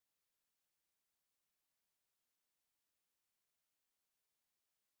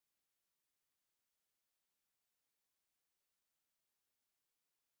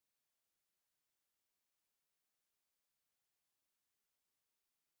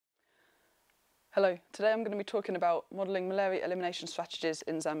Hello, today I'm going to be talking about modelling malaria elimination strategies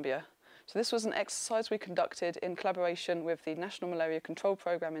in Zambia. So this was an exercise we conducted in collaboration with the National Malaria Control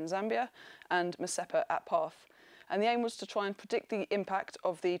Programme in Zambia and MESA at PATH. And the aim was to try and predict the impact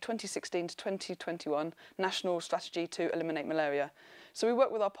of the 2016 to 2021 National Strategy to Eliminate Malaria. So we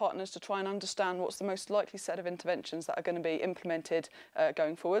worked with our partners to try and understand what's the most likely set of interventions that are going to be implemented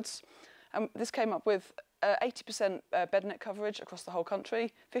going forwards. And this came up with 80% bed net coverage across the whole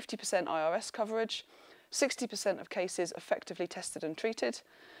country, 50% IRS coverage, 60% of cases effectively tested and treated,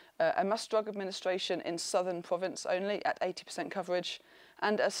 a mass drug administration in southern province only at 80% coverage,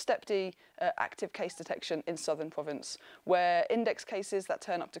 and a step D active case detection in southern province, where index cases that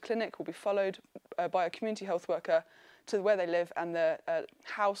turn up to clinic will be followed by a community health worker to where they live, and the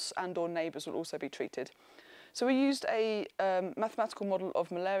house and or neighbours will also be treated. So we used a mathematical model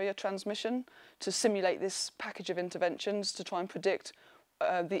of malaria transmission to simulate this package of interventions to try and predict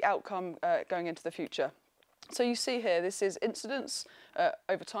the outcome going into the future. So you see here, this is incidence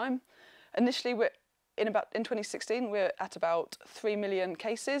over time. Initially, in 2016, we're at about 3 million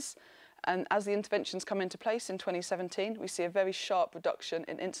cases. And as the interventions come into place in 2017, we see a very sharp reduction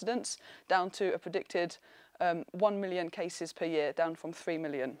in incidence down to a predicted 1 million cases per year, down from 3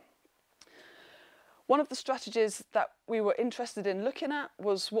 million. One of the strategies that we were interested in looking at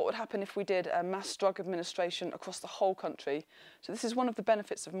was what would happen if we did a mass drug administration across the whole country. So this is one of the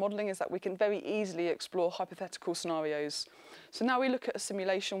benefits of modelling, is that we can very easily explore hypothetical scenarios. So now we look at a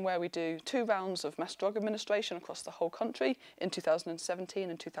simulation where we do 2 rounds of mass drug administration across the whole country in 2017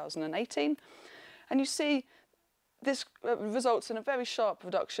 and 2018. And you see this results in a very sharp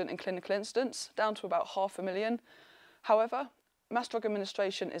reduction in clinical incidence, down to about 500,000. However, mass drug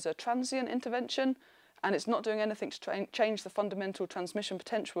administration is a transient intervention, and it's not doing anything to change the fundamental transmission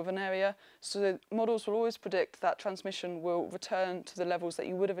potential of an area, so the models will always predict that transmission will return to the levels that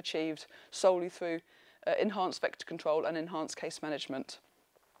you would have achieved solely through enhanced vector control and enhanced case management.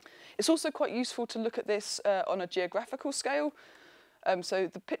 It's also quite useful to look at this on a geographical scale. So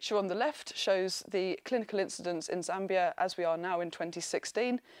the picture on the left shows the clinical incidence in Zambia as we are now in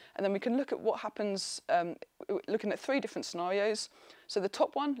 2016, and then we can look at what happens looking at 3 different scenarios. So the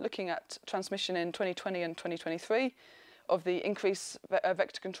top one, looking at transmission in 2020 and 2023 of the increased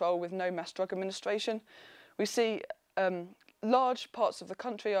vector control with no mass drug administration. We see large parts of the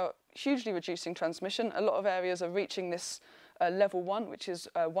country are hugely reducing transmission. A lot of areas are reaching this level 1, which is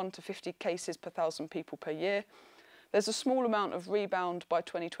 1 to 50 cases per 1,000 people per year. There's a small amount of rebound by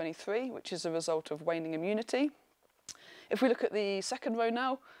 2023, which is a result of waning immunity. If we look at the second row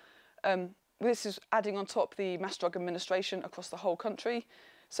now, this is adding on top the mass drug administration across the whole country.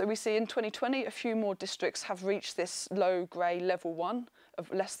 So we see in 2020, a few more districts have reached this low grey level 1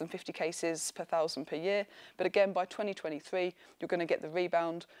 of less than 50 cases per 1,000 per year. But again, by 2023, you're going to get the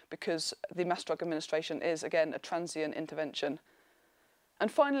rebound because the mass drug administration is, again, a transient intervention.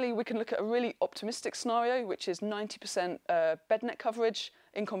 And finally, we can look at a really optimistic scenario, which is 90% bed net coverage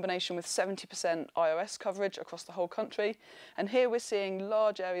in combination with 70% IRS coverage across the whole country. And here we're seeing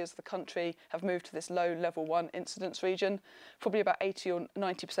large areas of the country have moved to this low level 1 incidence region, probably about 80 or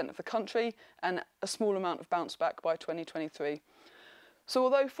 90% of the country, and a small amount of bounce back by 2023. So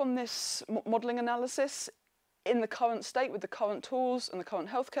although from this modelling analysis, in the current state with the current tools and the current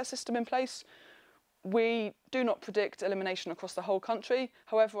healthcare system in place, we do not predict elimination across the whole country.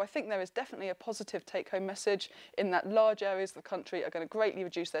 However, I think there is definitely a positive take-home message in that large areas of the country are going to greatly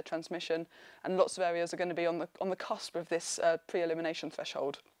reduce their transmission, and lots of areas are going to be on the cusp of this pre-elimination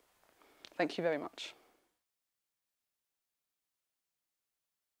threshold. Thank you very much.